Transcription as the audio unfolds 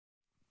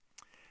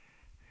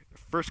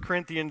1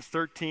 Corinthians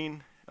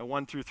 13,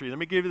 1 through 3. Let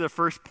me give you the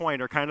first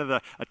point, or kind of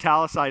the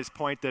italicized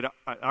point that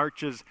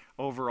arches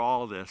over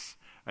all this,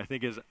 I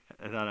think is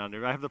that on there.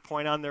 Do I have the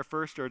point on there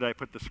first, or did I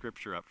put the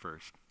scripture up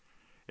first?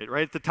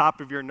 Right at the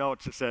top of your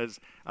notes, it says,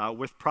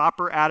 with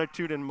proper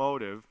attitude and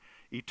motive,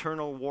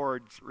 eternal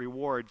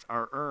rewards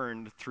are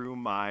earned through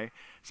my,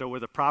 so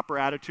with a proper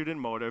attitude and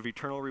motive,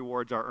 eternal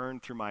rewards are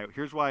earned through my,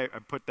 here's why I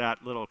put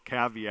that little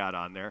caveat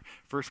on there.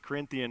 1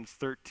 Corinthians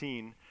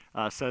 13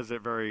 says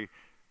it very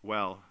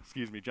well.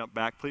 Excuse me, jump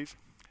back, please.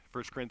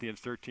 1 Corinthians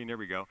 13, there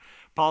we go.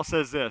 Paul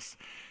says this.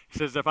 He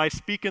says, if I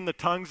speak in the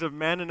tongues of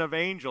men and of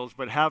angels,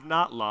 but have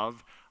not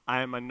love,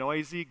 I am a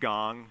noisy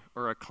gong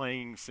or a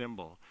clanging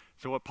cymbal.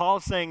 So what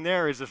Paul's saying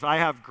there is, if I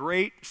have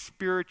great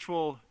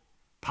spiritual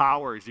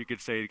powers, you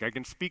could say, I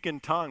can speak in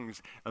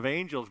tongues of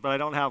angels, but I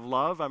don't have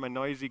love, I'm a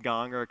noisy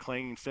gong or a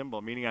clanging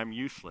cymbal, meaning I'm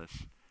useless.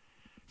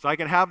 So I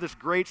can have this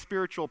great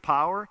spiritual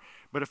power,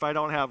 but if I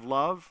don't have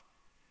love,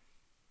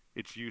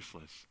 it's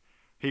useless.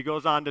 He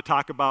goes on to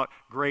talk about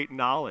great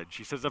knowledge.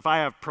 He says, if I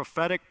have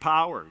prophetic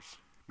powers,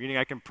 meaning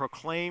I can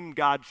proclaim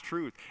God's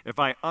truth, if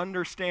I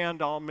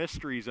understand all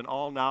mysteries and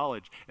all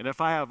knowledge, and if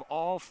I have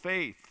all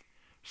faith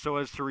so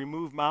as to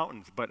remove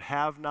mountains, but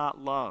have not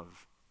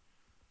love,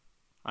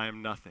 I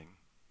am nothing.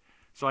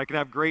 So I can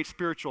have great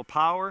spiritual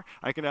power,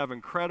 I can have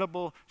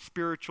incredible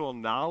spiritual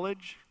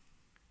knowledge,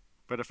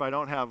 but if I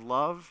don't have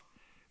love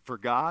for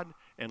God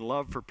and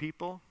love for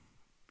people,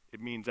 it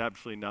means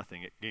absolutely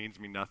nothing. It gains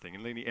me nothing.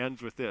 And then he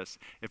ends with this.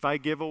 If I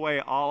give away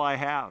all I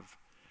have,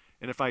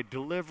 and if I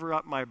deliver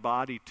up my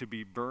body to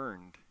be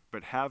burned,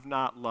 but have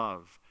not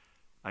love,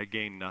 I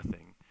gain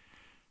nothing.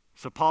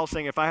 So Paul's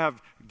saying, if I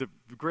have the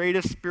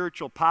greatest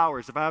spiritual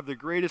powers, if I have the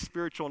greatest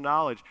spiritual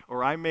knowledge,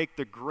 or I make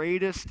the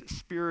greatest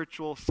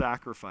spiritual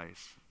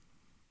sacrifice,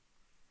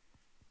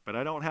 but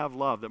I don't have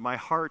love, that my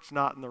heart's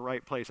not in the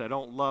right place, I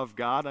don't love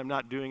God, I'm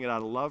not doing it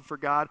out of love for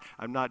God,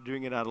 I'm not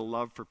doing it out of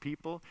love for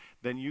people,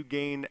 then you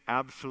gain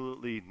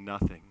absolutely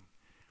nothing.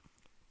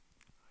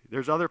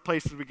 There's other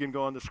places we can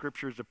go in the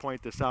scriptures to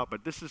point this out,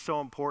 but this is so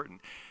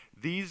important.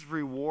 These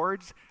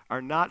rewards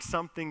are not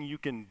something you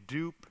can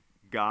dupe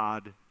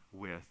God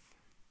with.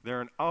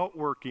 They're an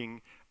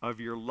outworking of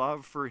your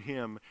love for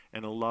him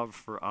and a love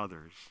for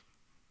others.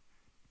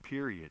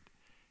 Period.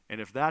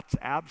 And if that's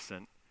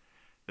absent,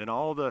 then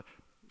all the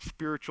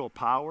spiritual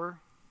power,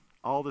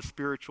 all the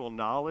spiritual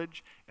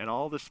knowledge, and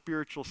all the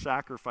spiritual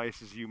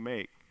sacrifices you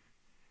make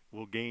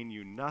will gain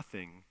you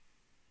nothing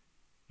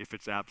if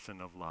it's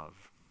absent of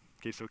love.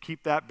 Okay, so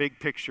keep that big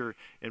picture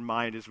in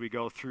mind as we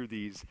go through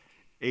these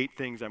 8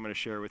 things I'm going to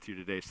share with you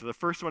today. So the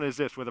first one is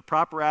this: with a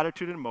proper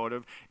attitude and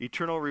motive,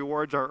 eternal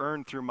rewards are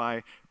earned through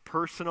my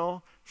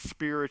personal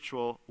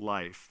spiritual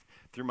life.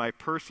 Through my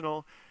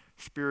personal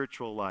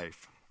spiritual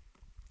life.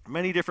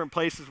 Many different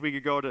places we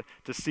could go to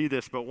see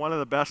this, but one of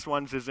the best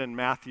ones is in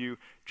Matthew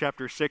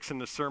chapter 6 in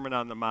the Sermon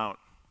on the Mount.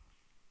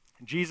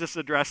 Jesus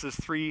addresses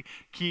 3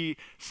 key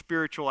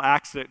spiritual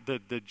acts that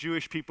the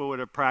Jewish people would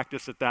have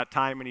practiced at that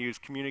time, and he was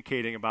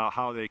communicating about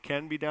how they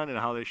can be done and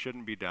how they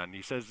shouldn't be done.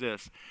 He says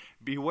this: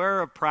 beware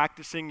of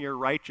practicing your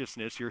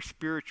righteousness, your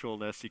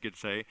spiritualness, you could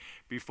say,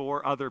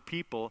 before other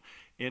people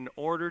in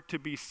order to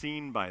be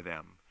seen by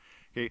them.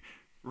 Okay,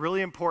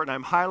 really important.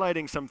 I'm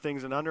highlighting some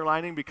things and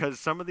underlining because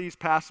some of these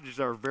passages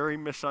are very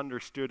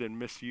misunderstood and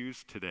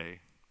misused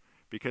today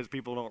because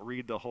people don't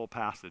read the whole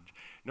passage.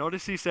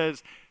 Notice he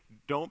says,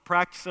 don't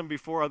practice them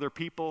before other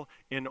people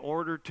in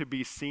order to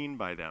be seen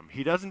by them.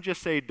 He doesn't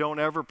just say don't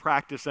ever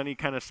practice any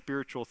kind of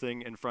spiritual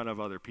thing in front of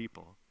other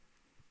people.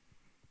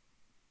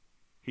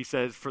 He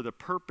says for the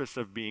purpose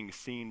of being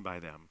seen by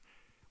them.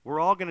 We're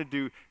all going to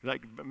do,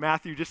 like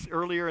Matthew, just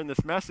earlier in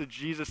this message,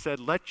 Jesus said,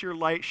 let your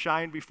light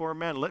shine before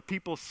men. Let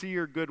people see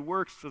your good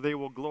works so they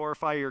will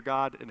glorify your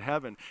God in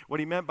heaven. What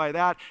he meant by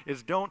that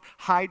is don't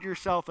hide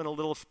yourself in a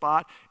little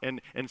spot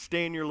and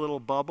stay in your little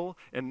bubble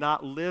and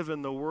not live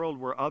in the world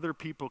where other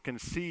people can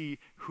see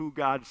who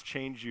God's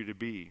changed you to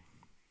be.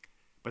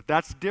 But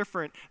that's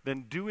different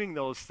than doing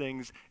those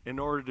things in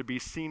order to be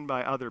seen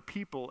by other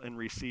people and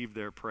receive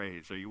their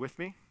praise. Are you with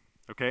me?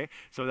 Okay,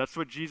 so that's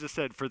what Jesus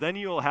said. For then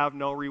you will have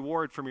no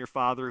reward from your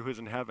Father who is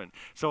in heaven.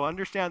 So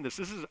understand this.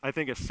 This is, I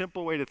think, a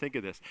simple way to think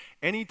of this.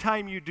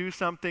 Anytime you do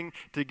something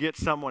to get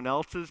someone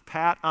else's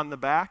pat on the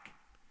back,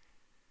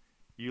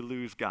 you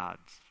lose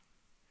God's.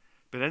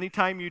 But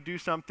anytime you do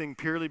something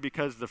purely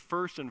because the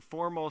first and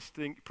foremost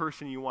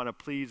person you want to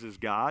please is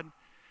God,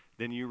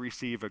 then you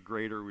receive a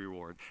greater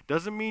reward.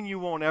 Doesn't mean you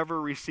won't ever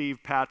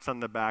receive pats on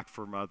the back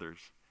from others.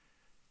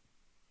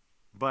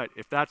 But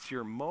if that's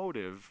your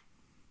motive,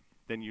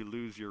 then you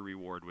lose your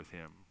reward with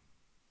him.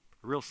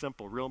 Real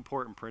simple, real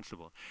important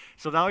principle.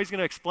 So now he's going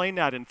to explain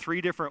that in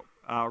 3 different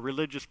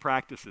religious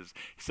practices.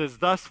 He says,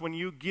 thus, when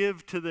you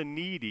give to the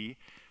needy,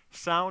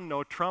 sound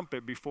no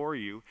trumpet before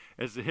you,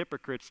 as the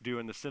hypocrites do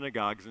in the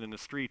synagogues and in the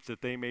streets,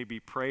 that they may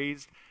be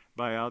praised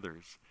by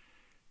others.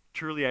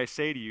 Truly I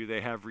say to you,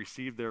 they have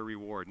received their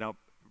reward. Now,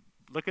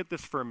 look at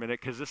this for a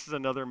minute, because this is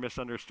another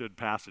misunderstood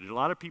passage. A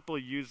lot of people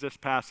use this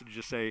passage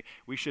to say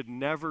we should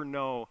never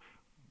know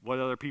what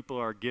other people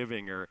are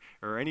giving, or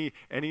any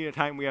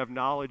time we have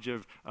knowledge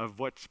of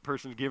what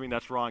person's giving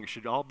that's wrong. It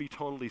should all be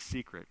totally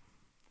secret.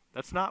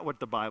 That's not what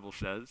the Bible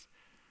says.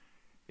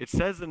 It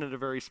says it in a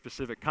very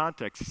specific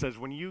context. It says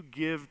when you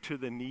give to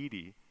the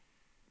needy,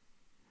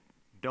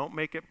 don't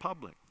make it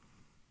public.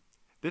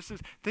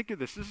 Think of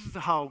this. This is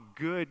how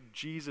good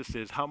Jesus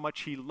is, how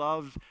much he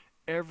loves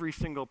every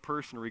single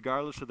person,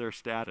 regardless of their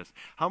status.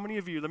 How many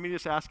of you, let me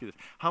just ask you this,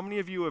 how many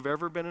of you have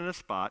ever been in a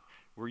spot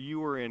where you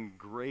were in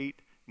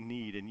great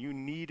need and you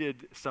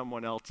needed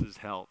someone else's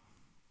help?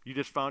 You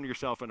just found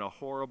yourself in a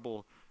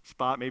horrible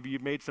spot. Maybe you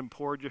made some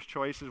poor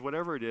choices,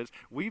 whatever it is.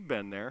 We've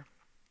been there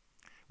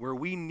where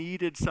we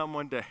needed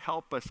someone to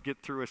help us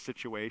get through a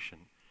situation.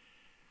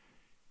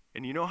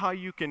 And you know how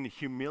you can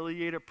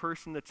humiliate a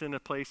person that's in a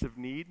place of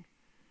need?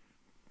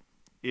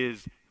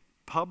 Is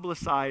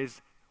publicize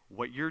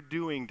what you're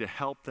doing to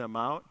help them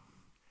out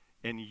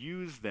and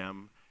use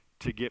them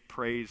to get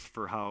praise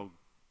for how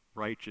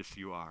righteous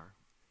you are.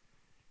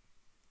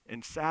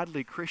 And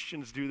sadly,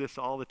 Christians do this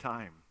all the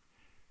time.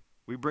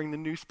 We bring the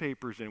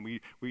newspapers in.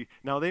 We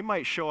now they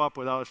might show up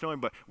without us knowing,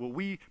 but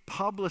we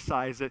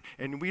publicize it,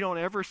 and we don't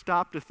ever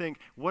stop to think,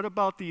 what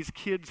about these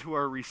kids who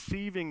are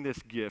receiving this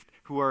gift,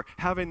 who are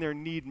having their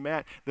need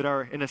met, that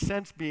are in a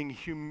sense being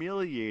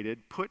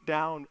humiliated, put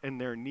down in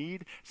their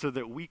need, so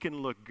that we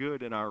can look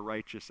good in our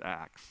righteous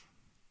acts?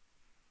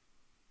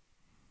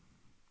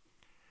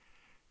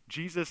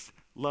 Jesus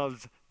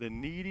loves the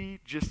needy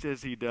just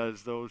as he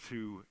does those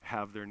who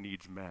have their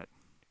needs met.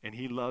 And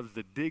he loves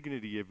the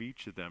dignity of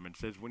each of them and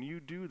says, when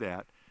you do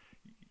that,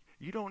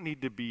 you don't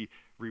need to be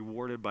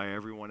rewarded by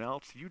everyone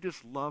else. You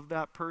just love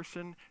that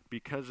person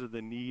because of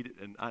the need,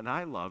 and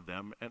I love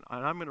them, and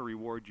I'm going to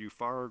reward you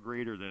far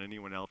greater than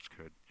anyone else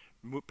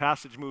could.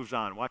 Passage moves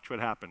on. Watch what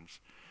happens.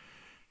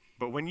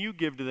 But when you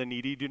give to the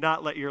needy, do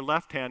not let your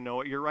left hand know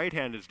what your right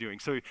hand is doing.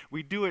 So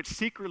we do it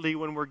secretly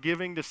when we're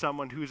giving to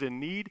someone who's in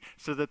need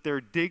so that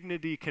their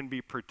dignity can be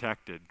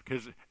protected.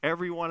 Because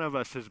every one of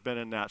us has been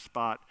in that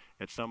spot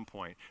at some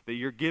point. That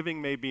your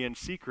giving may be in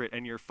secret,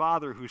 and your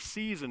Father who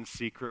sees in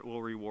secret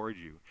will reward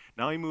you.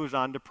 Now he moves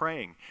on to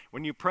praying.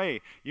 When you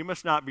pray, you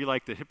must not be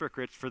like the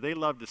hypocrites, for they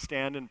love to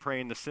stand and pray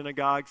in the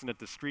synagogues and at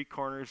the street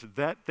corners,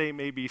 that they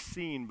may be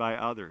seen by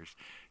others.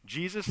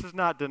 Jesus is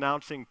not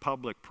denouncing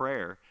public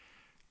prayer.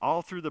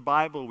 All through the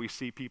Bible, we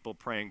see people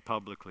praying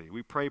publicly.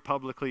 We pray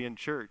publicly in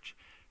church,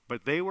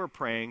 but they were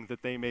praying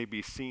that they may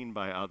be seen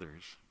by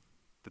others,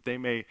 that they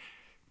may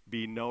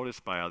be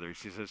noticed by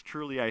others. He says,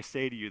 truly I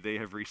say to you, they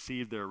have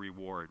received their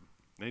reward.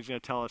 And he's going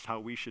to tell us how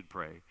we should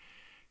pray.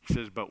 He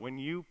says, but when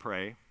you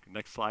pray,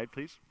 next slide,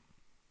 please.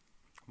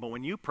 But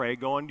when you pray,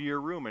 go into your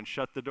room and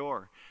shut the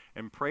door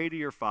and pray to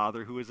your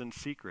Father who is in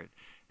secret,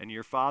 and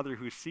your Father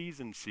who sees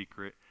in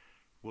secret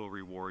will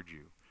reward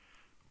you.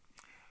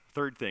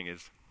 Third thing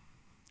is,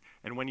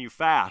 and when you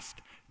fast,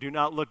 do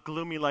not look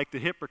gloomy like the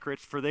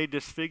hypocrites, for they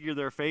disfigure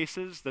their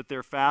faces, that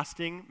their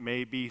fasting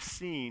may be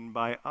seen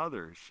by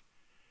others.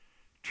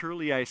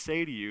 Truly I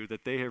say to you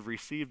that they have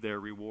received their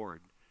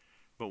reward.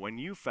 But when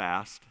you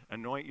fast,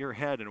 anoint your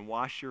head and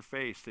wash your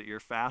face, that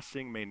your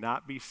fasting may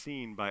not be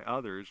seen by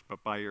others,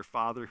 but by your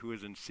Father who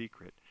is in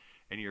secret.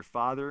 And your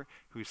Father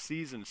who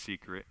sees in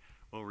secret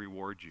will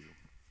reward you.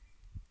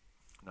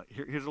 Now,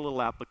 here's a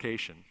little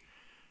application.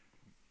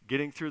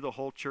 Getting through the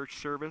whole church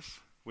service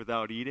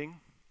without eating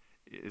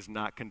is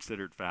not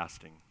considered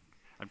fasting.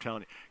 I'm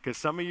telling you. Because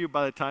some of you,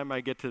 by the time I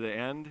get to the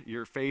end,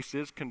 your face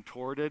is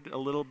contorted a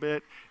little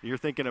bit. You're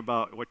thinking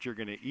about what you're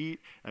going to eat.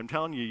 I'm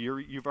telling you,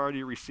 you've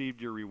already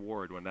received your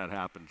reward when that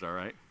happens, all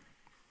right?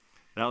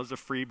 That was a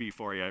freebie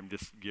for you. I'm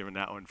just giving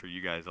that one for you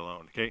guys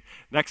alone, okay?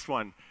 Next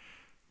one.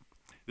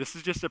 This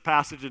is just a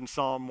passage in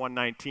Psalm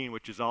 119,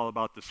 which is all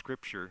about the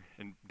scripture.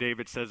 And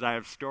David says, I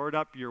have stored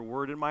up your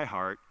word in my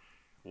heart.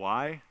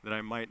 Why? That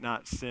I might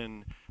not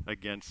sin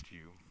against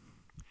you.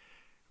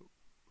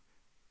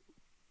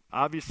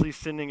 Obviously,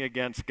 sinning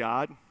against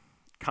God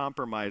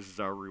compromises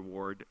our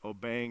reward.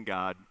 Obeying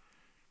God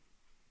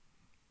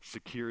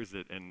secures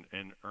it and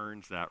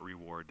earns that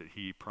reward that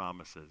he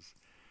promises.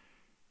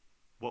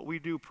 What we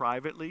do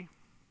privately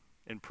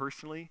and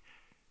personally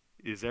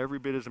is every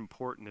bit as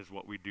important as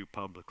what we do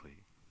publicly.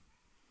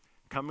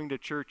 Coming to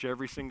church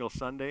every single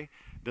Sunday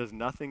does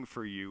nothing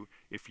for you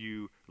if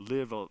you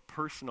live a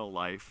personal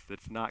life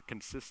that's not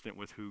consistent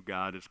with who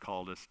God has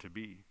called us to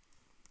be.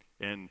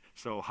 And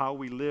so how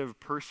we live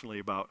personally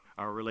about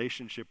our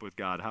relationship with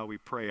God, how we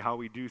pray, how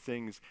we do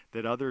things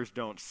that others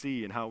don't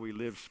see, and how we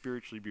live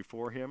spiritually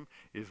before him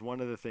is one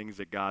of the things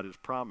that God has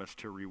promised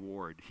to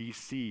reward. He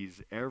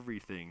sees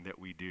everything that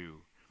we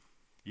do.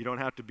 You don't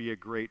have to be a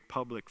great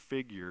public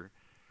figure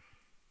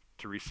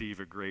to receive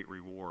a great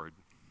reward.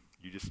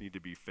 You just need to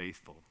be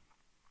faithful.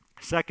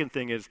 Second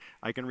thing is,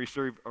 I can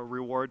receive a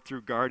reward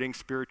through guarding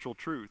spiritual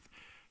truth.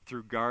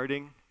 Through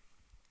guarding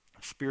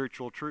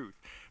spiritual truth.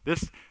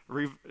 This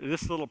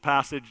little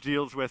passage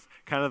deals with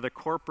kind of the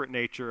corporate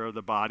nature of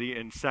the body.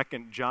 In 2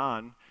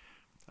 John,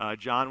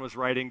 John was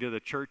writing to the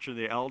church and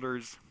the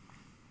elders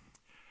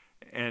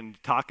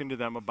and talking to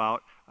them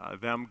about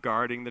them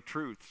guarding the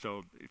truth.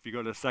 So if you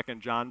go to the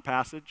 2 John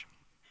passage,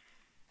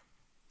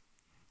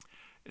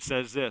 it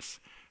says this,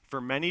 "For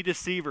many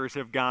deceivers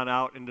have gone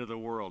out into the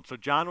world." So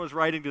John was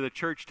writing to the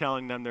church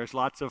telling them there's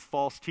lots of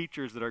false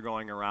teachers that are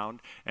going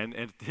around. And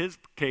in his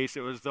case,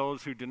 it was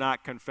those who did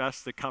not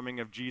confess the coming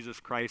of Jesus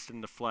Christ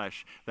in the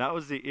flesh. That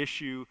was the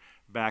issue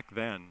back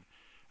then.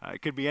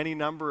 It could be any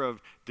number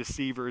of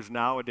deceivers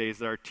nowadays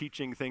that are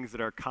teaching things that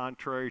are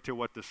contrary to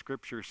what the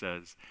Scripture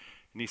says.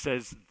 And he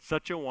says,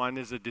 such a one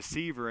is a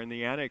deceiver and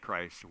the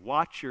Antichrist.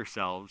 Watch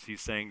yourselves,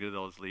 he's saying to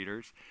those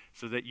leaders,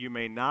 so that you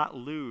may not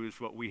lose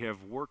what we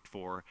have worked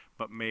for,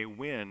 but may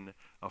win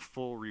a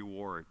full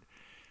reward.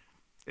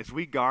 As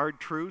we guard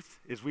truth,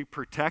 as we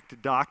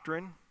protect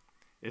doctrine,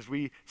 as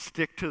we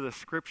stick to the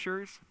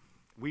Scriptures,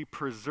 we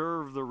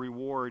preserve the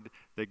reward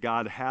that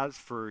God has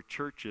for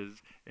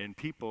churches and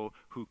people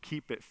who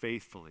keep it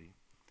faithfully,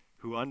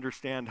 who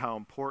understand how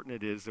important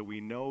it is that we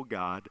know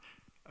God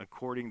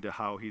according to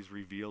how he's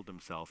revealed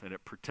himself. And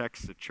it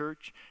protects the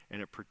church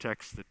and it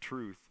protects the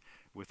truth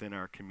within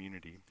our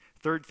community.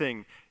 Third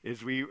thing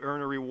is we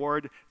earn a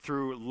reward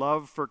through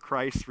love for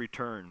Christ's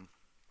return.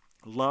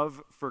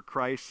 Love for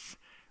Christ's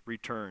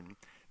return.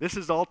 This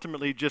is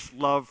ultimately just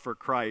love for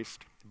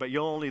Christ, but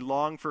you'll only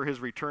long for his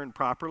return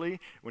properly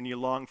when you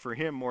long for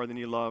him more than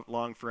you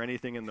long for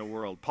anything in the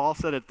world. Paul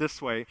said it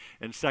this way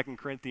in 2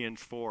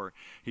 Corinthians 4.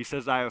 He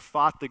says, "I have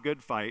fought the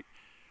good fight.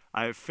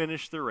 I have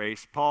finished the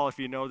race." Paul, if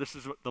you know, this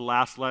is the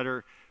last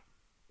letter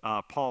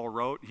Paul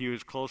wrote. He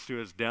was close to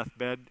his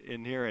deathbed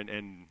in here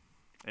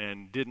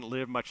and didn't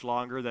live much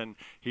longer than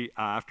he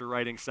after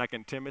writing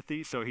 2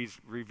 Timothy. So he's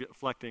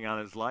reflecting on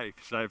his life.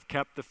 He said, "I've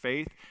kept the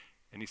faith."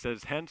 And he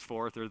says,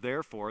 "Henceforth, or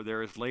therefore,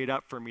 there is laid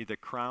up for me the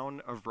crown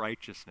of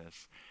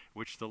righteousness,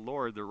 which the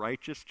Lord, the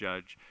righteous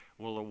judge,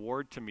 will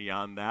award to me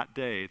on that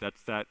day."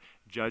 That's that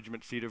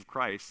judgment seat of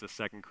Christ, the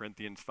 2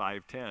 Corinthians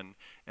 5:10.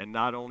 "And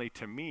not only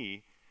to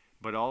me,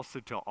 but also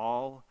to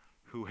all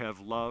who have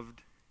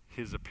loved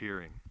his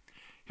appearing."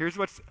 Here's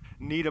what's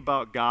neat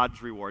about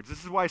God's rewards.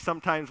 This is why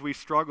sometimes we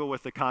struggle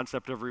with the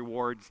concept of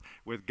rewards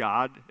with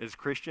God as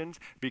Christians,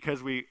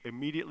 because we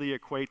immediately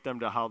equate them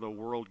to how the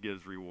world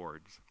gives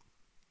rewards.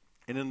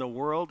 And in the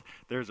world,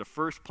 there's a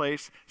first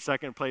place,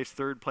 second place,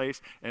 third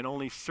place, and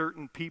only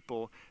certain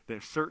people,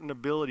 there's certain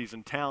abilities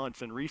and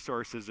talents and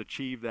resources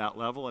achieve that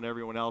level, and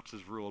everyone else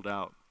is ruled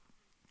out.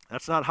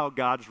 That's not how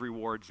God's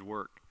rewards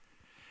work.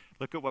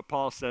 Look at what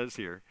Paul says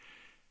here,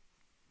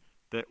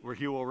 that where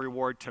he will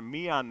reward to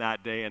me on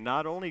that day, and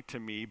not only to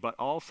me, but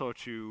also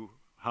to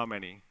how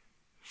many?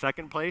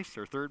 Second place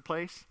or third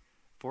place?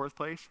 Fourth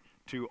place?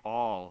 To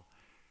all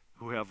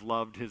who have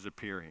loved his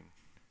appearing.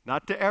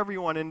 Not to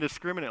everyone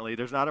indiscriminately.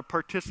 There's not a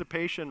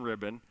participation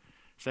ribbon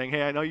saying,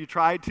 "Hey, I know you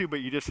tried to, but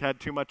you just had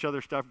too much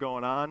other stuff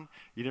going on.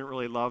 You didn't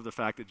really love the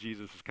fact that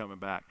Jesus was coming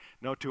back."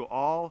 No, to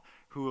all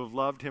who have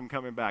loved him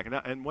coming back.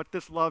 And what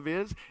this love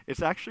is,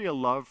 it's actually a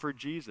love for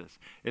Jesus.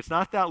 It's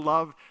not that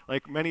love,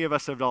 like many of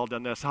us have all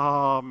done this.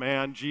 "Oh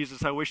man,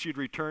 Jesus, I wish you'd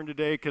return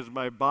today because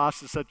my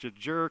boss is such a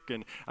jerk,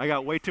 and I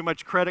got way too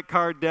much credit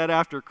card debt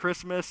after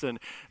Christmas, and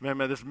man,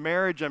 this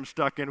marriage I'm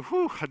stuck in,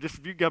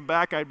 if you come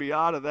back, I'd be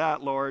out of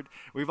that, Lord."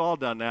 We've all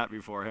done that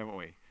before, haven't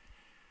we?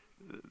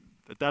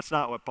 But that's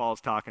not what Paul's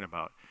talking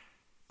about.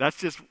 That's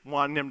just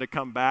wanting him to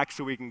come back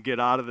so we can get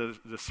out of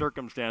the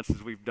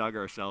circumstances we've dug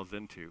ourselves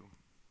into.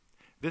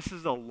 This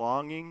is a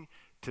longing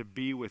to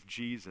be with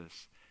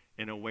Jesus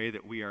in a way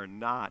that we are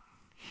not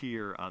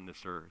here on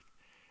this earth.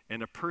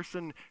 And a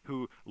person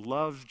who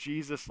loves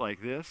Jesus like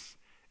this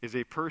is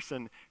a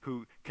person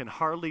who can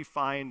hardly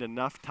find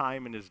enough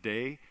time in his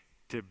day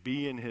to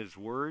be in his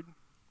word,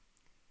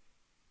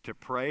 to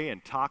pray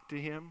and talk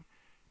to him,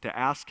 to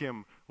ask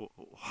him,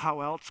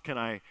 "How else can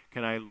I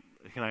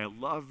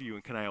love you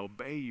and can I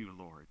obey you,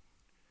 Lord?"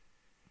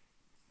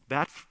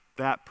 That's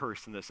that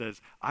person that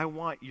says, "I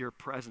want your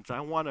presence. I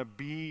want to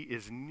be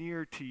as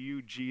near to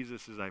you,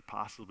 Jesus, as I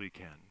possibly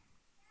can."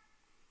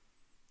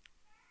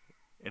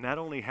 And that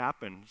only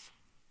happens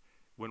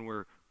when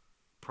we're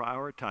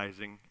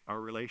prioritizing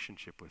our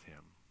relationship with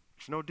him.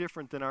 It's no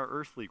different than our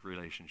earthly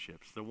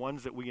relationships. The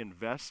ones that we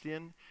invest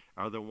in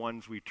are the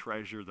ones we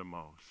treasure the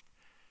most.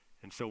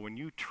 And so when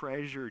you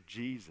treasure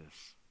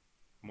Jesus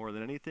more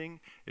than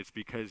anything, it's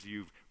because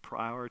you've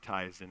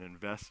prioritized and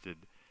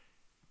invested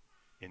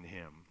in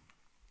him.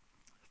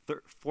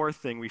 Fourth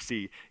thing we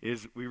see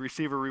is we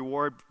receive a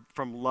reward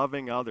from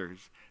loving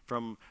others,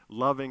 the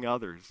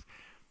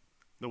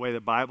way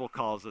the Bible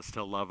calls us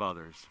to love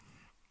others.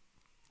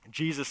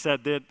 Jesus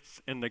said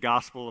this in the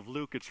Gospel of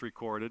Luke, it's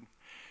recorded.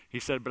 He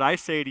said, "But I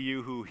say to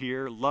you who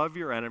hear, love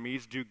your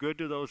enemies, do good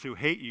to those who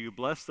hate you,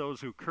 bless those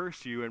who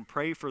curse you, and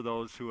pray for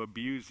those who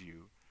abuse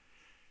you.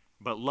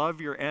 But love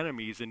your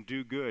enemies and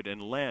do good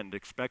and lend,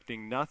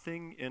 expecting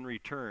nothing in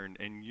return,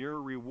 and your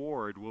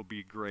reward will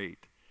be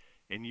great.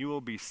 And you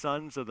will be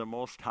sons of the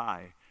Most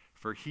High,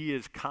 for he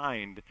is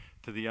kind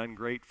to the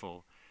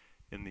ungrateful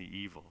and the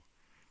evil."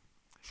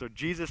 So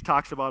Jesus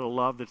talks about a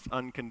love that's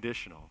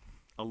unconditional,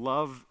 a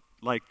love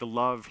like the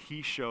love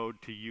he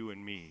showed to you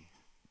and me.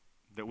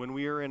 That when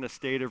we were in a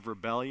state of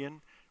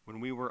rebellion, when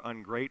we were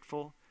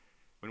ungrateful,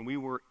 when we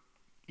were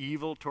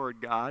evil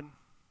toward God,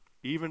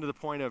 even to the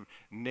point of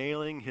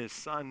nailing his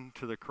son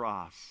to the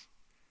cross,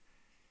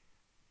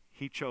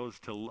 he chose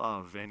to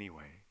love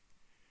anyway.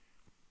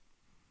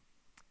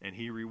 And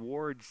he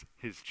rewards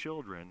his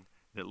children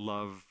that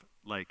love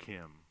like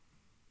him,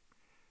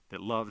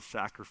 that love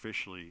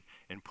sacrificially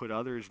and put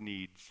others'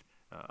 needs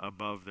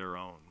above their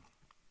own.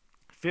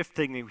 Fifth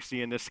thing that we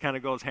see, and this kind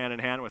of goes hand in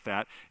hand with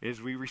that,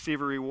 is we receive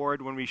a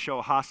reward when we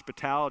show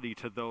hospitality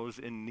to those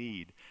in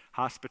need.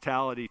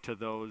 Hospitality to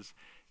those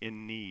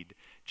in need.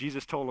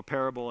 Jesus told a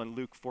parable in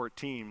Luke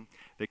 14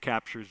 that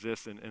captures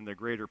this in the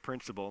greater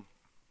principle.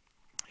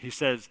 He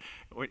said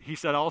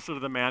also to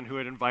the man who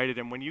had invited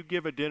him, when you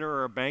give a dinner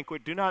or a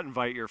banquet, do not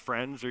invite your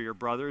friends or your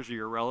brothers or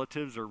your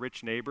relatives or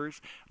rich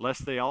neighbors,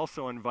 lest they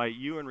also invite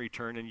you in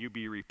return and you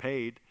be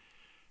repaid.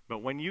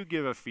 But when you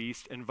give a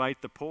feast,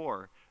 invite the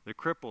poor, the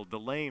crippled, the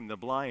lame, the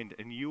blind,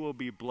 and you will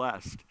be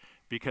blessed,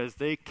 because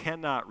they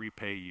cannot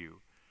repay you,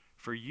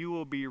 for you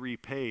will be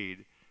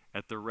repaid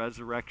at the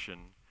resurrection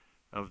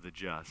of the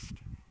just.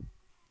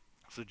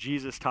 So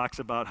Jesus talks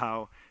about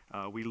how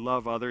we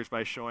love others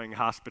by showing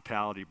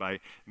hospitality, by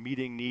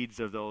meeting needs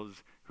of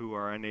those who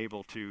are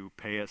unable to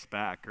pay us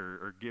back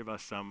or give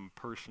us some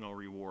personal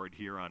reward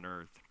here on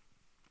earth.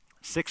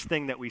 Sixth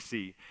thing that we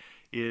see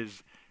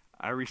is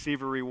I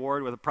receive a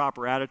reward with a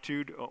proper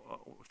attitude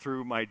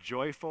through my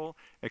joyful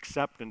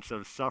acceptance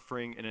of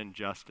suffering and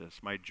injustice.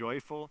 My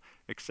joyful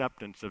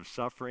acceptance of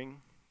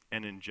suffering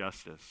and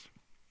injustice.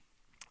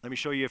 Let me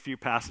show you a few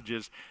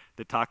passages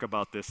that talk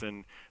about this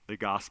in the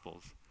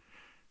Gospels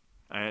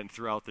and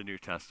throughout the New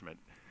Testament.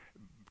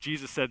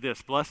 Jesus said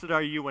this, "Blessed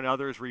are you when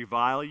others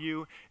revile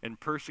you and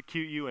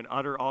persecute you and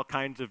utter all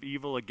kinds of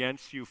evil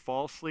against you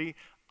falsely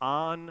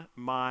on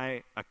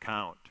my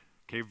account."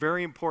 Okay,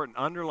 very important.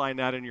 Underline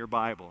that in your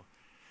Bible.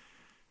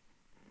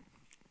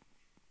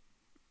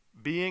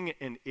 Being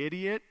an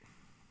idiot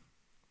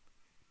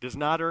does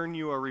not earn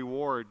you a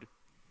reward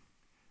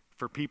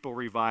for people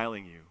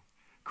reviling you.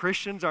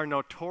 Christians are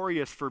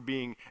notorious for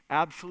being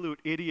absolute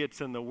idiots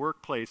in the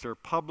workplace or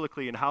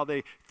publicly and how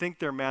they think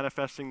they're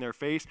manifesting their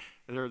faith,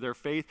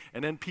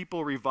 and then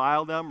people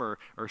revile them or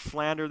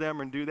slander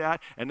them and do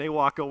that, and they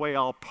walk away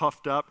all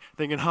puffed up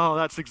thinking, oh,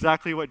 that's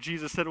exactly what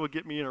Jesus said would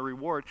get me in a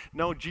reward.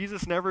 No,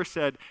 Jesus never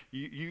said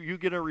you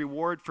get a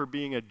reward for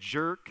being a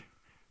jerk,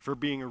 for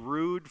being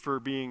rude, for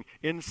being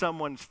in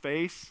someone's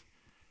face.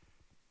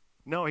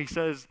 No, he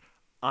says,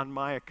 on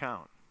my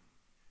account.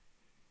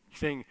 He's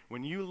saying,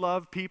 when you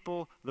love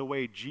people the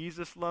way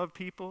Jesus loved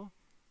people,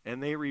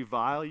 and they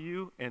revile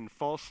you and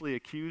falsely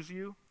accuse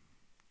you,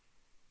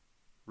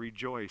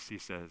 rejoice, he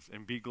says,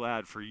 and be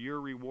glad, for your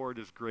reward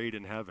is great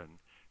in heaven.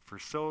 For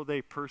so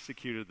they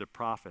persecuted the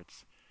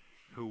prophets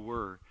who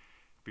were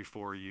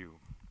before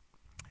you.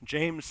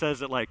 James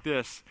says it like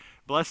this,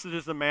 "Blessed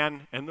is the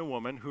man and the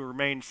woman who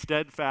remain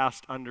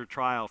steadfast under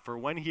trial, for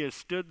when he has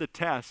stood the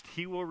test,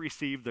 he will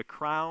receive the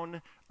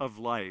crown of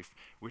life,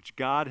 which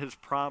God has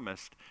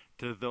promised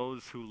to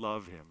those who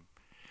love him."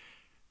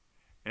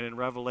 And in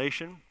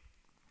Revelation,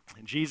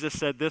 Jesus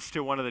said this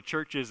to one of the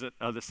churches,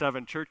 of the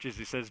 7 churches.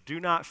 He says, "Do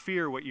not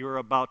fear what you are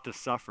about to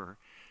suffer.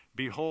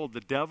 Behold,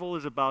 the devil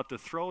is about to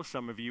throw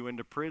some of you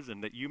into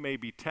prison, that you may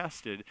be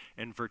tested,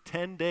 and for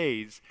 10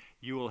 days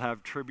you will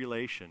have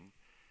tribulation.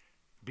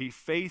 Be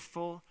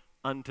faithful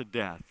unto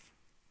death,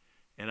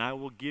 and I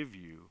will give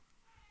you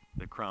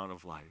the crown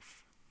of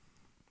life."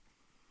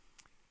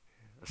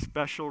 A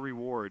special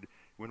reward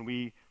when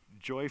we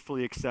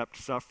joyfully accept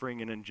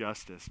suffering and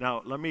injustice.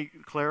 Now, let me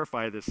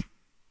clarify this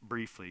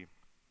briefly.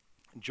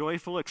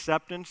 Joyful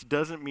acceptance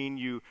doesn't mean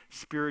you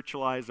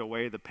spiritualize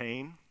away the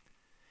pain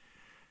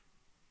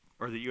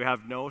or that you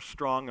have no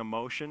strong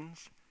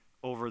emotions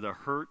over the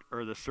hurt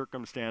or the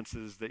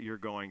circumstances that you're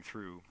going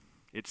through.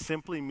 It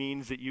simply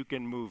means that you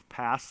can move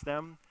past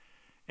them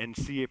and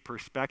see a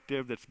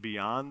perspective that's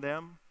beyond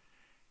them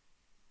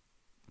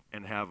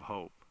and have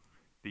hope.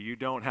 That you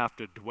don't have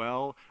to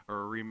dwell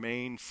or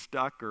remain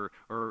stuck or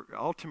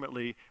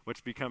ultimately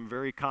what's become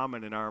very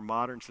common in our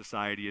modern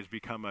society is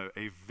become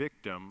a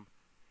victim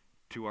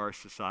to our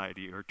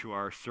society or to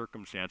our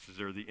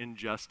circumstances or the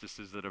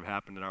injustices that have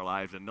happened in our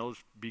lives. And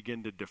those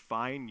begin to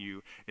define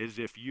you as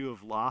if you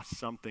have lost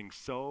something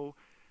so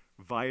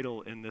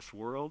vital in this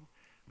world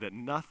that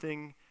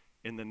nothing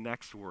in the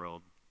next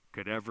world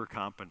could ever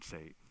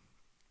compensate.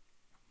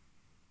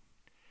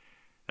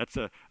 That's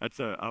a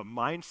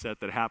mindset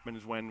that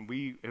happens when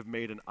we have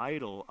made an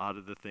idol out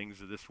of the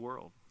things of this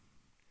world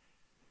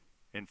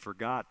and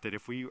forgot that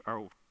if we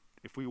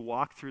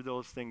walk through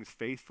those things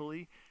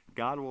faithfully,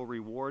 God will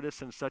reward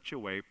us in such a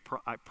way,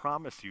 I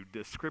promise you,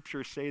 the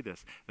scriptures say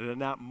this, that in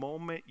that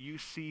moment you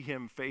see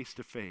him face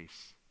to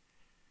face,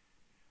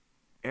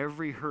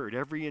 every hurt,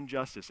 every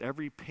injustice,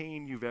 every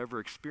pain you've ever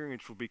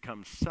experienced will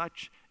become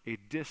such a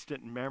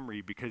distant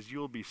memory because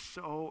you'll be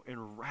so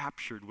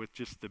enraptured with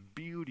just the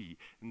beauty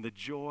and the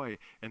joy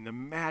and the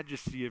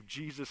majesty of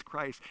Jesus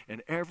Christ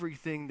and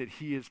everything that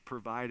he has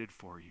provided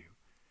for you.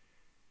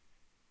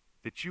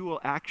 That you will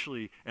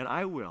actually, and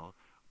I will,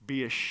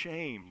 be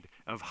ashamed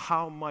of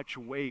how much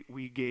weight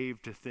we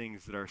gave to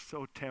things that are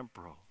so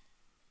temporal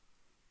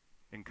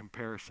in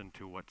comparison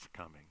to what's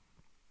coming.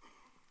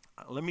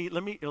 Let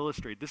me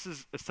illustrate. This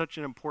is such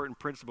an important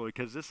principle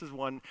because this is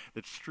one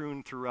that's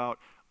strewn throughout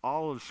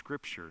all of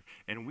Scripture,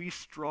 and we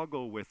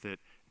struggle with it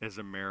as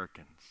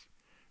Americans.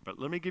 But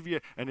let me give you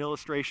an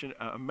illustration,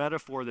 a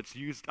metaphor that's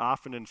used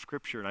often in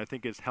Scripture, and I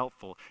think is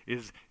helpful,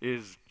 is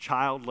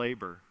child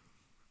labor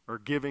or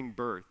giving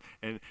birth,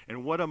 and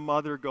what a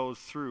mother goes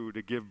through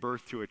to give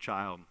birth to a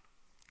child.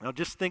 Now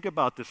just think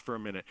about this for a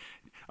minute.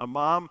 A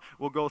mom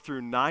will go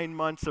through 9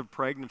 months of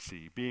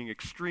pregnancy, being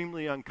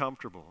extremely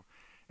uncomfortable.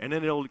 And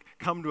then it'll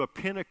come to a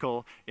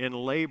pinnacle in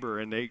labor,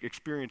 and they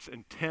experience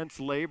intense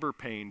labor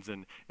pains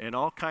and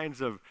all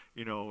kinds of,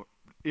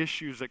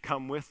 issues that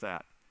come with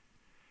that.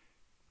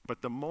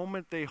 But the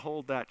moment they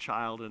hold that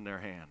child in their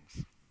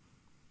hands,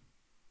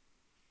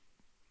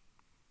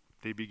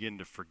 they begin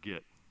to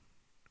forget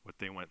what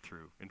they went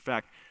through. In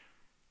fact,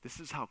 this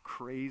is how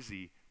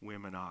crazy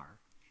women are.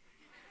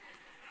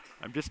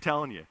 I'm just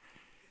telling you.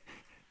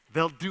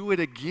 They'll do it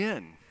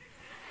again.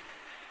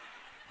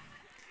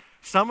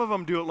 Some of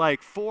them do it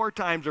like 4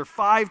 times or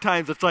 5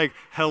 times. It's like,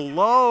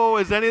 hello,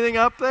 is anything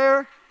up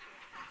there?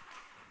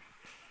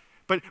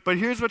 But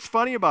here's what's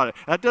funny about it.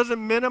 That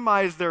doesn't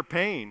minimize their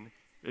pain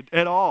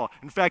at all.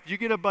 In fact, you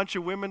get a bunch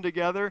of women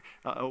together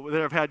that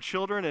have had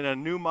children and a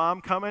new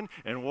mom coming,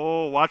 and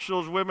whoa, watch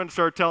those women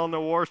start telling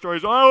the war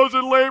stories. I was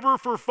in labor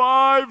for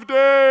 5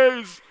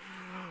 days.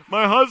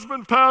 My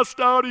husband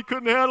passed out. He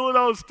couldn't handle it.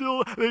 I was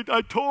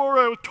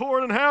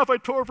torn in half. I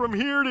tore from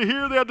here to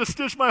here. They had to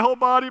stitch my whole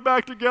body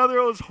back together.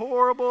 It was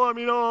horrible.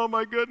 Oh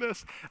my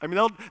goodness.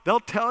 They'll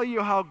tell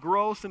you how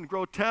gross and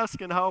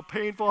grotesque and how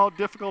painful, how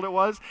difficult it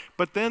was,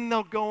 but then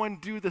they'll go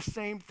and do the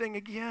same thing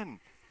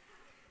again.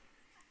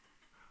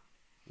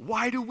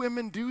 Why do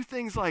women do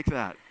things like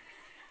that?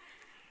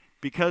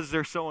 Because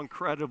they're so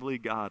incredibly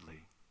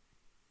godly.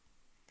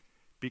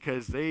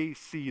 Because they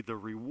see the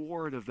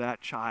reward of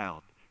that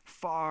child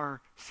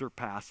far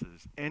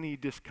surpasses any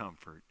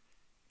discomfort,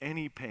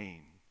 any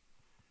pain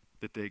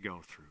that they go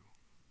through.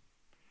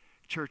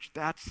 Church,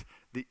 that's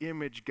the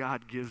image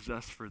God gives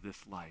us for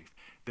this life.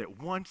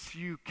 That once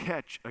you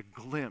catch a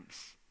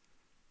glimpse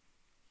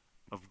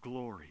of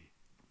glory,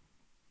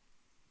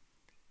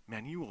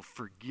 man, you will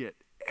forget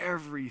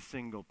every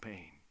single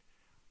pain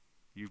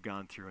you've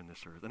gone through in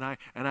this earth.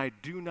 And I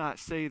do not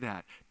say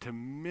that to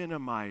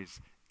minimize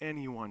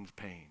anyone's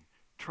pain.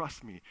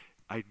 Trust me,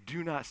 I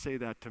do not say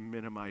that to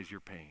minimize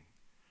your pain.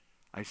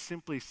 I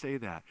simply say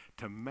that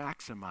to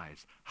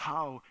maximize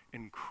how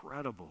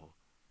incredible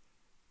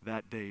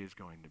that day is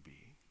going to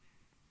be.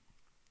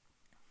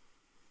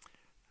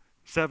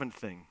 7th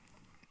thing,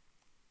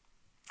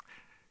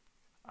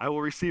 I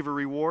will receive a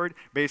reward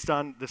based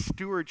on the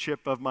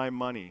stewardship of my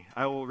money.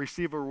 I will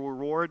receive a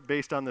reward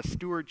based on the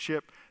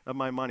stewardship of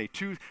my money.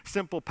 2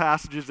 simple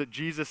passages that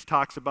Jesus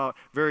talks about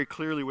very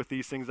clearly with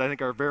these things I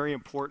think are very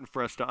important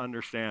for us to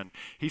understand.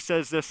 He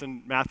says this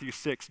in Matthew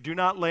 6, "Do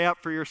not lay up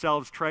for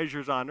yourselves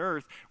treasures on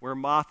earth where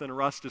moth and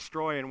rust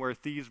destroy and where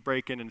thieves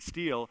break in and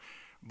steal.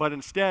 But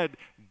instead,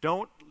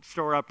 don't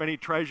store up any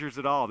treasures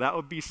at all." That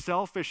would be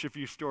selfish if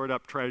you stored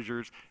up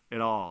treasures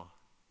at all.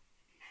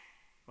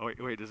 Oh,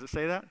 wait, does it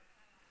say that?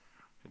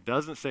 It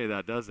doesn't say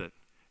that, does it?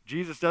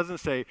 Jesus doesn't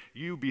say,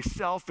 you be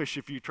selfish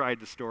if you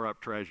tried to store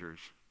up treasures.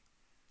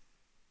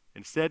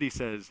 Instead, he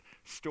says,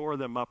 store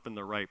them up in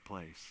the right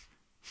place.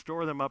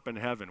 Store them up in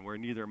heaven where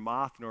neither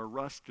moth nor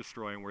rust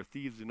destroy and where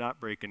thieves do not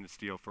break in and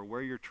steal. For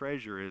where your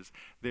treasure is,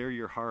 there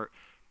your heart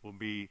will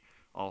be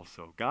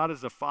also. God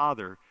is a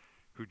father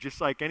who,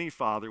 just like any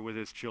father with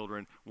his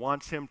children,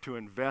 wants him to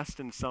invest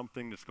in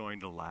something that's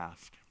going to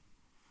last.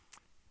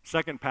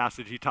 Second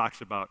passage he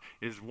talks about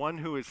is one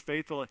who is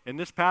faithful. In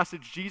this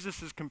passage,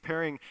 Jesus is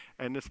comparing,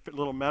 in this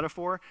little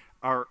metaphor,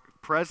 our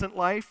present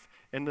life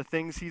and the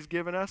things he's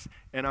given us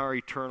and our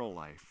eternal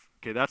life.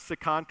 Okay, that's the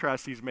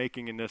contrast he's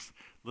making in this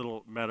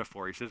little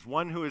metaphor. He says,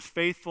 one who is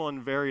faithful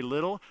in very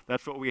little,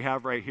 that's what we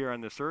have right here on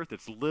this earth.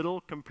 It's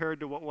little compared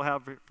to what we'll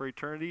have for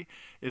eternity,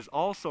 is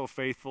also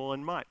faithful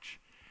in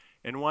much.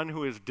 And one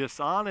who is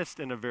dishonest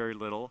in a very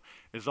little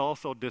is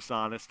also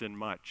dishonest in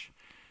much.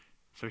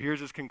 So here's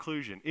his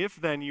conclusion. If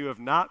then you have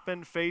not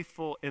been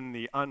faithful in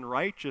the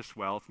unrighteous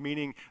wealth,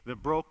 meaning the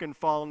broken,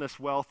 fallenness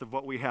wealth of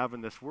what we have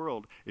in this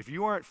world, if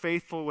you aren't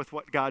faithful with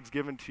what God's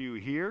given to you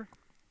here,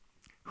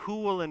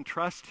 who will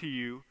entrust to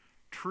you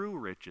true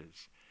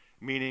riches,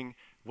 meaning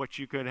what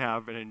you could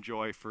have and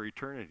enjoy for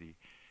eternity?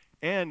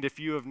 And if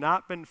you have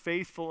not been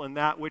faithful in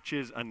that which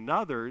is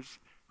another's,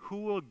 who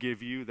will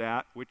give you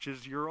that which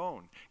is your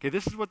own? Okay,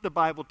 this is what the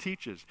Bible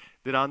teaches,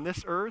 that on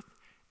this earth,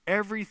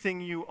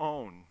 everything you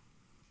own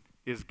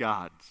is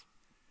God's.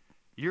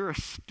 You're a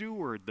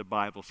steward, the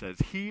Bible says.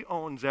 He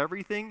owns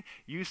everything.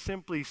 You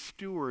simply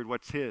steward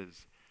what's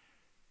his.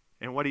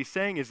 And what he's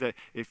saying is that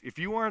if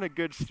you aren't a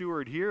good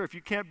steward here, if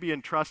you can't be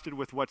entrusted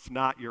with what's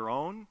not your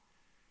own,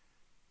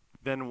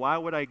 then why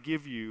would I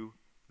give you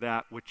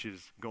that which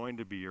is going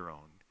to be your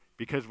own?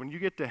 Because when you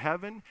get to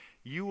heaven,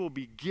 you will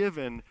be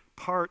given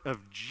part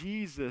of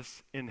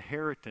Jesus'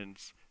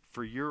 inheritance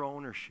for your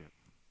ownership.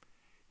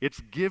 It's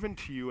given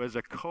to you as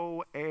a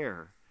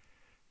co-heir,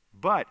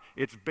 but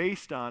it's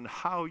based on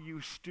how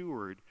you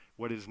steward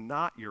what is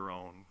not your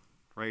own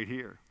right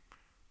here.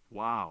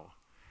 Wow.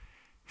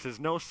 He says,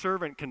 no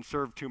servant can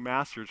serve two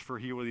masters, for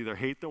he will either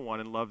hate the one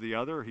and love the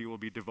other, or he will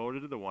be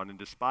devoted to the one and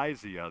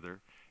despise the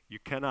other. You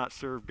cannot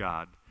serve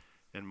God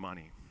and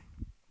money.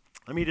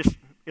 Let me just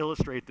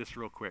illustrate this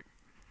real quick.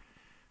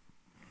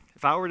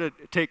 If I were to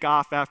take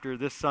off after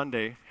this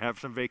Sunday, have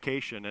some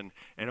vacation,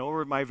 and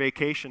over my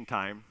vacation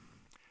time,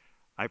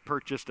 I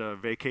purchased a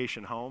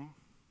vacation home,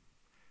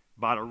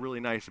 bought a really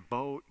nice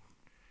boat,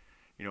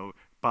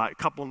 bought a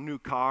couple new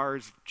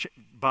cars,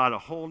 bought a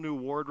whole new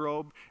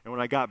wardrobe, and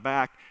when I got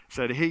back,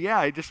 said, hey, yeah,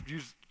 I just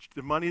used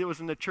the money that was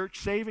in the church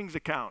savings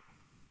account.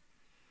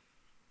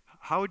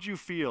 How would you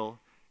feel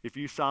if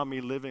you saw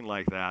me living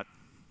like that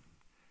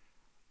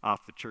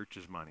off the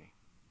church's money?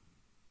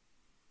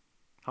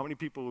 How many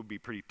people would be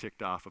pretty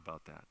ticked off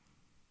about that?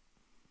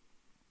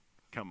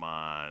 Come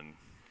on.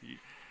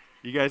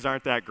 You guys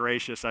aren't that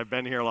gracious. I've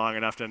been here long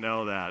enough to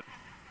know that.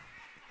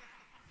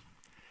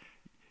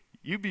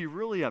 You'd be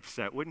really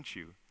upset, wouldn't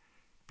you?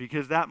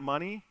 Because that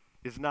money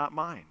is not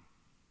mine.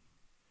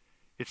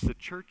 It's the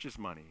church's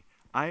money.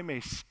 I'm a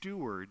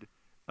steward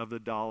of the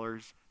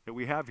dollars that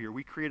we have here.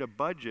 We create a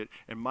budget,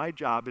 and my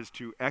job is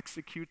to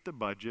execute the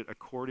budget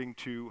according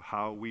to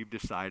how we've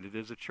decided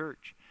as a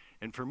church.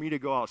 And for me to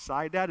go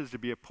outside that is to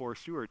be a poor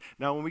steward.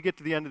 Now, when we get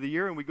to the end of the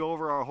year and we go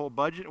over our whole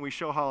budget and we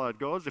show how it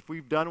goes, if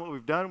we've done what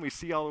we've done, we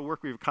see all the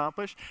work we've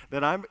accomplished,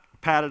 then I'm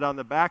patted on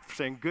the back for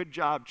saying, good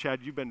job,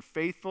 Chad, you've been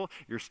faithful.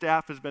 Your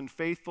staff has been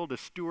faithful to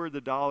steward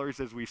the dollars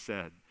as we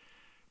said.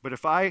 But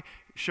if I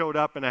showed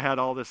up and I had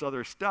all this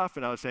other stuff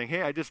and I was saying,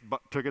 hey, I just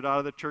took it out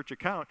of the church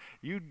account,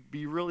 you'd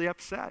be really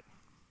upset.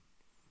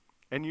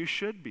 And you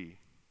should be.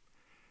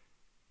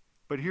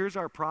 But here's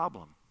our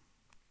problem.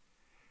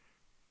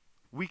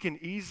 We can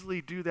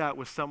easily do that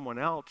with someone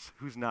else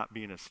who's not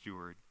being a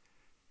steward.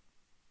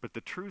 But the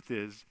truth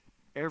is,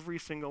 every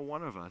single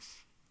one of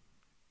us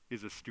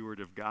is a steward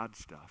of God's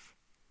stuff.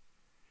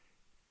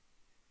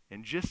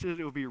 And just as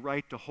it would be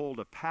right to hold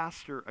a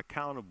pastor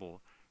accountable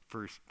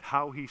for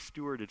how he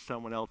stewarded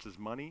someone else's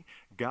money,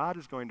 God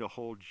is going to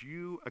hold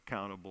you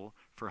accountable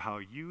for how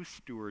you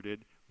stewarded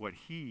what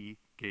he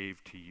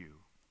gave to you.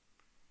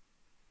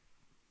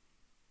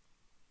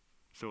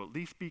 So at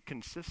least be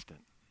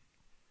consistent.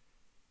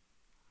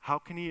 How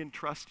can he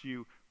entrust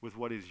you with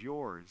what is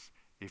yours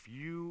if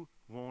you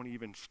won't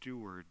even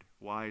steward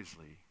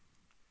wisely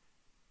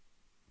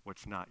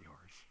what's not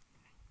yours?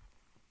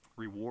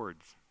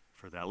 Rewards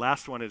for that.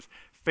 Last one is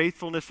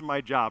faithfulness in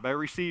my job. I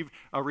receive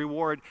a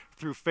reward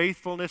through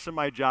faithfulness in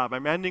my job.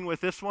 I'm ending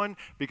with this one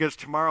because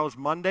tomorrow's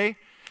Monday,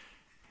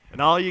 and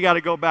all you got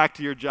to go back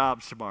to your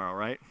jobs tomorrow,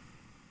 right?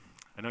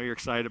 I know you're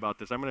excited about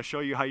this. I'm going to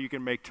show you how you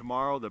can make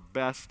tomorrow the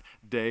best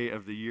day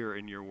of the year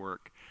in your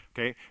work.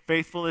 Okay?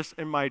 Faithfulness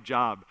in my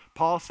job.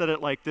 Paul said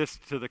it like this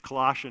to the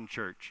Colossian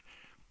church.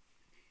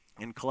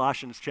 In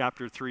Colossians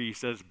chapter 3, he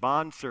says,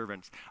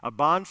 bondservants. A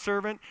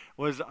bondservant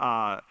was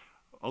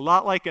a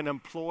lot like an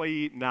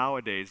employee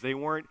nowadays. They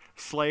weren't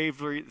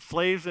slaves.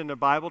 Slaves in the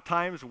Bible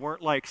times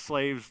weren't like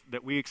slaves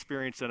that we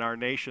experience in our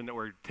nation that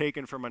were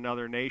taken from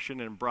another nation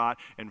and brought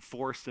and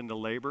forced into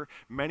labor.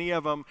 Many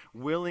of them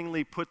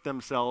willingly put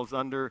themselves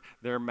under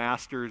their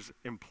master's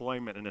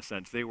employment in a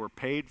sense. They were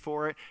paid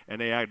for it, and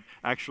they had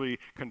actually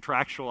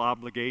contractual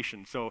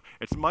obligations. So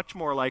it's much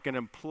more like an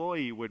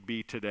employee would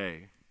be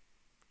today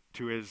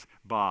to his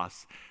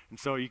boss. And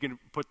so you can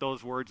put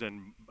those words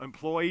in.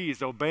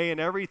 Employees, obey in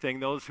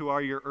everything those who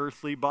are your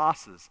earthly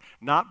bosses,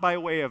 not by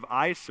way of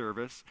eye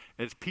service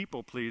as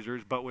people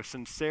pleasers, but with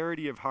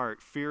sincerity of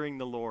heart, fearing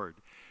the Lord.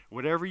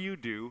 Whatever you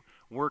do,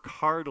 work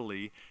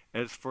heartily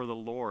as for the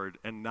Lord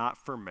and not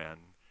for men,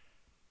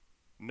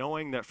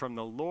 knowing that from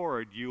the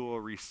Lord you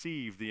will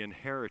receive the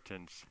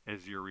inheritance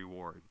as your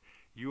reward.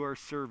 You are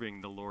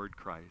serving the Lord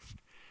Christ.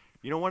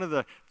 You know, one of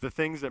the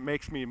things that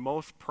makes me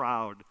most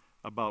proud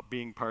about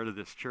being part of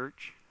this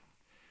church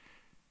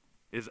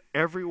is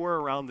everywhere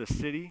around the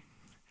city,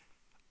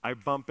 I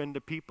bump into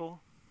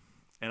people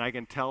and I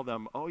can tell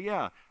them, oh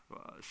yeah,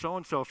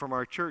 so-and-so from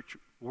our church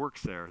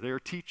works there. They're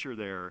a teacher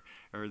there,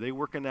 or they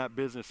work in that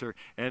business.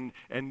 And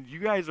you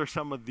guys are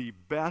some of the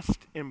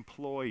best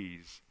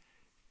employees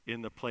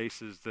in the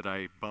places that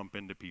I bump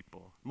into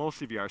people.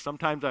 Most of you are.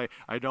 Sometimes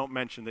I don't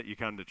mention that you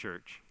come to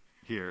church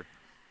here.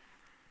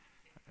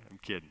 I'm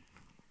kidding.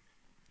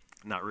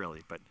 Not really,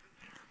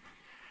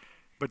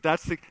 but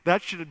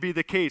that should be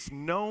the case.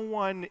 No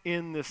one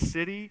in the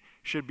city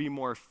should be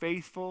more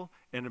faithful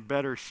and a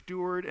better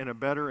steward and a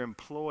better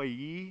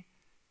employee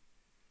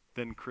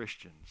than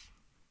Christians.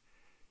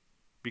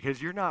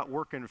 Because you're not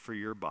working for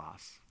your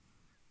boss.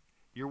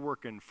 You're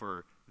working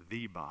for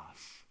the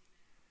boss.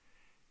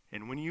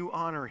 And when you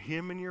honor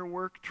him in your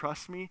work,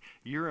 trust me,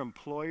 your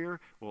employer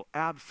will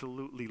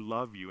absolutely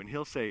love you. And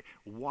he'll say,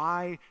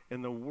 why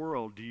in the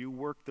world do you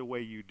work the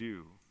way you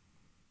do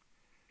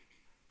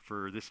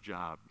for this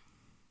job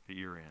that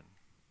you're in?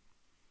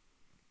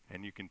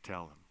 and you can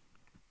tell him.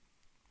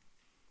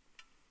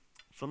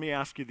 So let me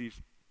ask you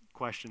these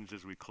questions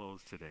as we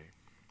close today.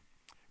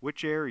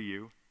 Which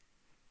area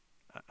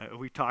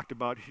we talked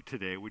about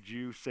today would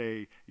you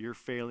say you're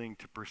failing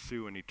to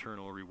pursue an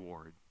eternal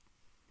reward?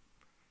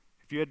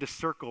 If you had to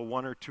circle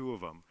one or two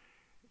of them,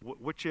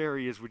 which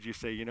areas would you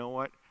say, you know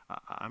what,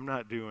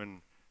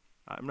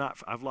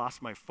 I've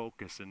lost my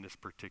focus in this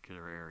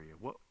particular area?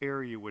 What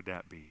area would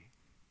that be?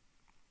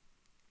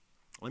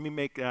 Let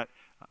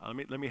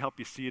me help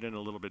you see it in a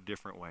little bit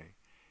different way.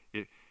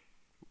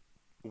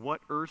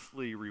 What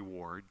earthly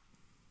reward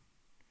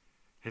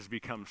has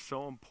become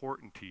so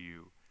important to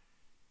you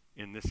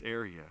in this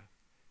area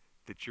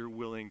that you're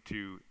willing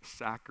to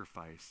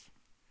sacrifice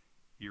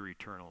your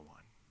eternal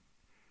one?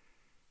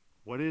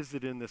 What is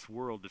it in this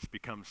world that's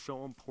become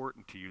so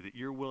important to you that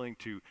you're willing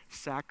to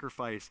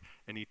sacrifice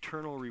an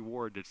eternal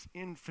reward that's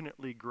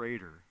infinitely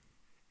greater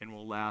and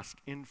will last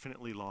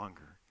infinitely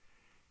longer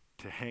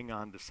to hang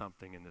on to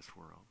something in this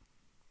world?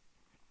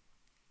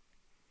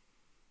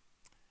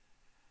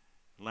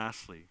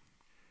 Lastly,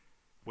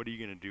 what are you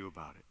going to do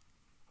about it?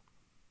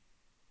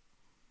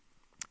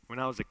 When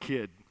I was a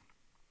kid,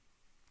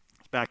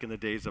 it's back in the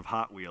days of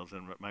Hot Wheels,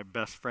 and my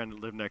best friend that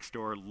lived next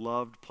door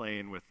loved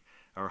playing with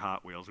our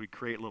Hot Wheels. We'd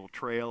create little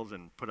trails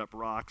and put up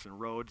rocks and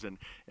roads, and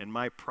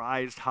my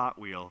prized Hot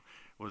Wheel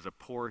was a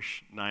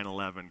Porsche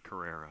 911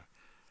 Carrera.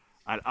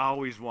 I'd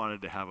always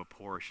wanted to have a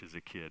Porsche as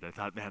a kid. I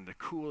thought, man, the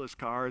coolest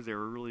cars, they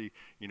were really,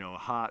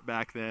 hot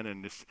back then,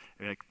 and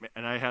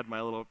I had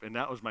my little, and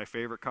that was my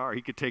favorite car.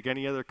 He could take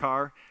any other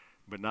car,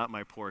 but not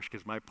my Porsche,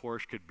 because my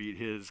Porsche could beat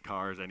his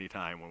cars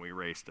anytime when we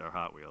raced our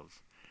Hot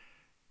Wheels.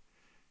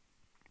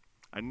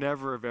 I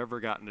never have ever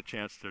gotten the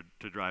chance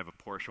to drive a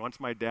Porsche. Once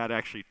my dad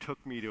actually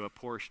took me to a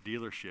Porsche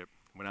dealership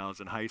when I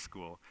was in high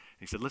school.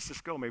 He said, let's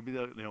just go. Maybe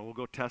we'll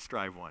go test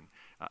drive one.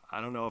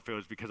 I don't know if it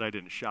was because I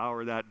didn't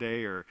shower that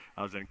day or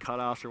I was in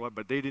cutoffs or what,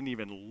 but they didn't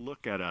even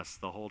look at us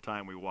the whole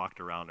time we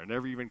walked around. They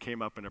never even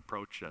came up and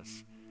approached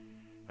us.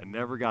 I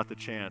never got the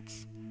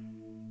chance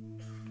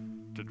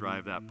to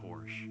drive that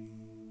Porsche.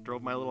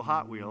 Drove my little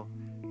Hot Wheel,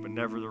 but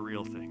never the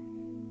real thing.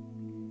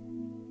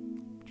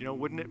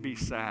 Wouldn't it be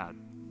sad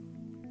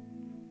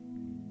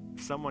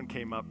if someone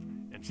came up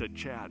and said,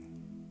 Chad,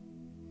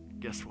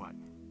 guess what?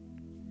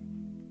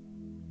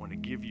 I want to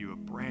give you a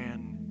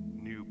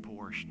brand new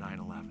Porsche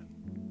 911.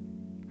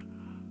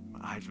 My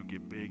eyes would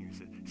get big, and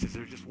he says,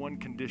 there's just one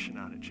condition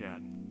on it,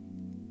 Chad.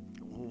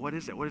 Well, what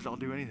is it? What is it? I'll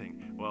do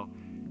anything. Well,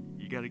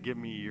 you got to give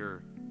me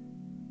your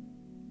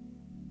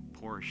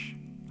Porsche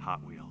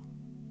Hot Wheel.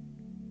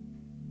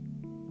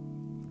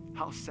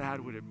 How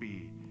sad would it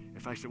be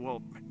if I said,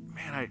 well,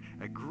 man,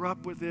 I grew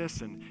up with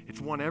this, and it's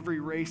won every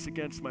race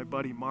against my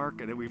buddy Mark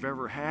that we've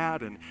ever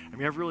had, and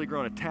I've really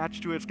grown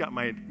attached to it. It's got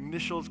my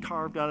initials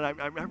carved on it.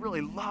 I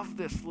really love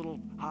this little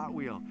Hot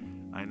Wheel.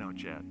 I know,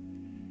 Chad,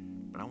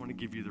 but I want to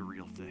give you the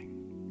real thing.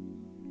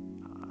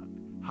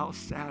 How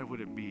sad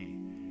would it be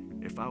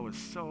if I was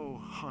so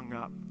hung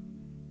up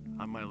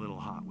on my little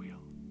Hot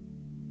Wheel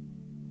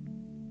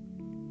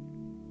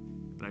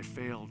that I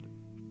failed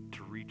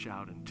to reach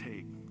out and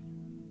take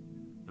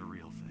the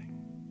real thing?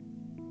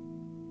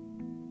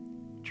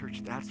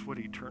 Church, that's what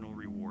eternal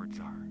rewards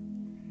are.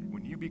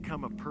 When you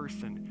become a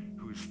person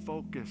who's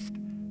focused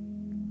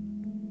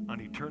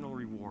on eternal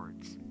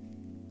rewards,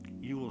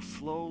 you will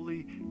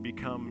slowly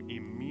become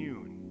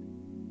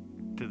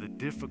immune to the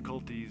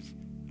difficulties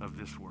of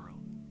this world.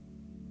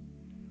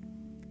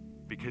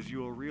 Because you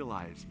will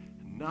realize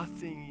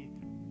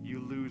nothing you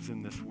lose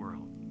in this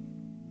world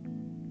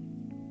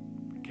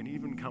can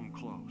even come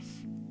close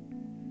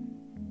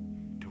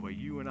to what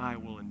you and I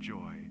will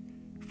enjoy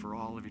for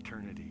all of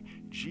eternity.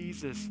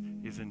 Jesus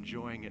is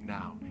enjoying it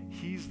now.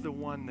 He's the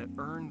one that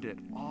earned it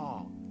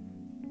all.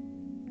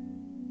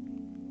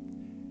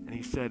 And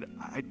he said,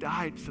 I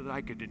died so that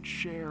I could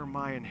share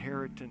my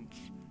inheritance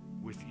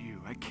with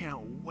you. I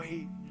can't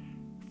wait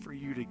for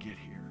you to get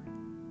here.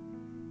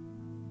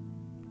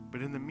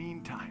 But in the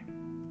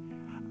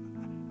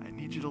meantime, I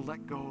need you to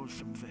let go of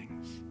some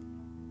things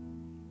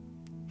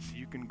so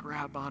you can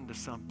grab onto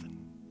something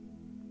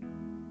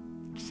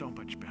so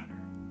much better.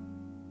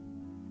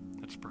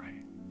 Let's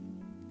pray.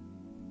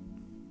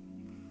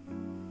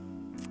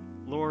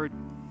 Lord,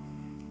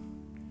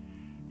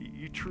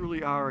 you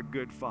truly are a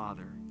good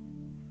Father,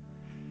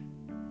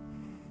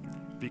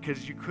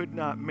 because you could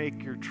not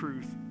make your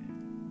truth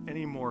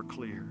any more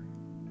clear.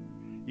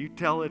 You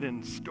tell it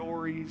in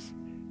stories,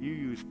 you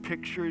use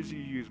pictures, you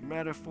use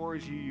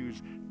metaphors, you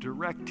use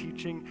direct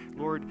teaching.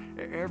 Lord,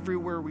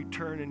 everywhere we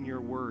turn in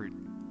your word,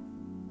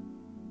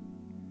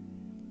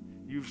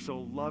 you've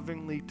so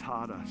lovingly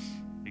taught us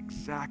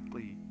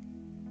exactly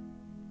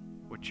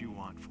what you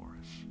want for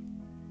us.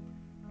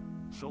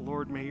 So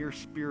Lord, may your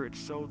Spirit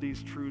sow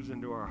these truths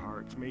into our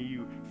hearts. May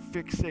you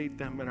fixate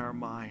them in our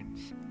minds,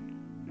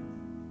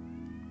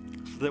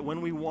 so that when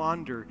we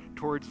wander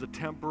towards the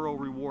temporal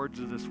rewards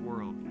of this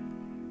world,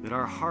 that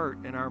our heart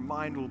and our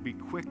mind will be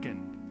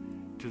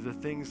quickened to the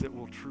things that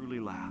will truly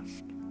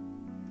last.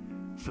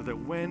 So that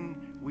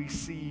when we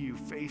see you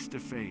face to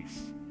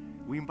face,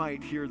 we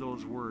might hear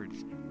those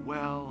words,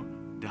 well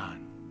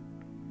done.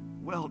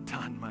 Well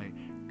done, my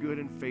good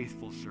and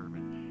faithful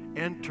servant.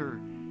 Enter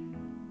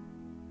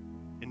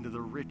into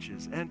the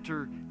riches,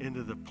 enter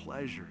into the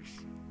pleasures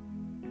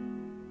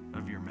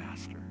of your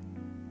master.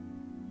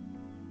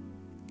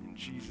 In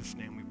Jesus'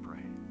 name we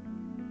pray.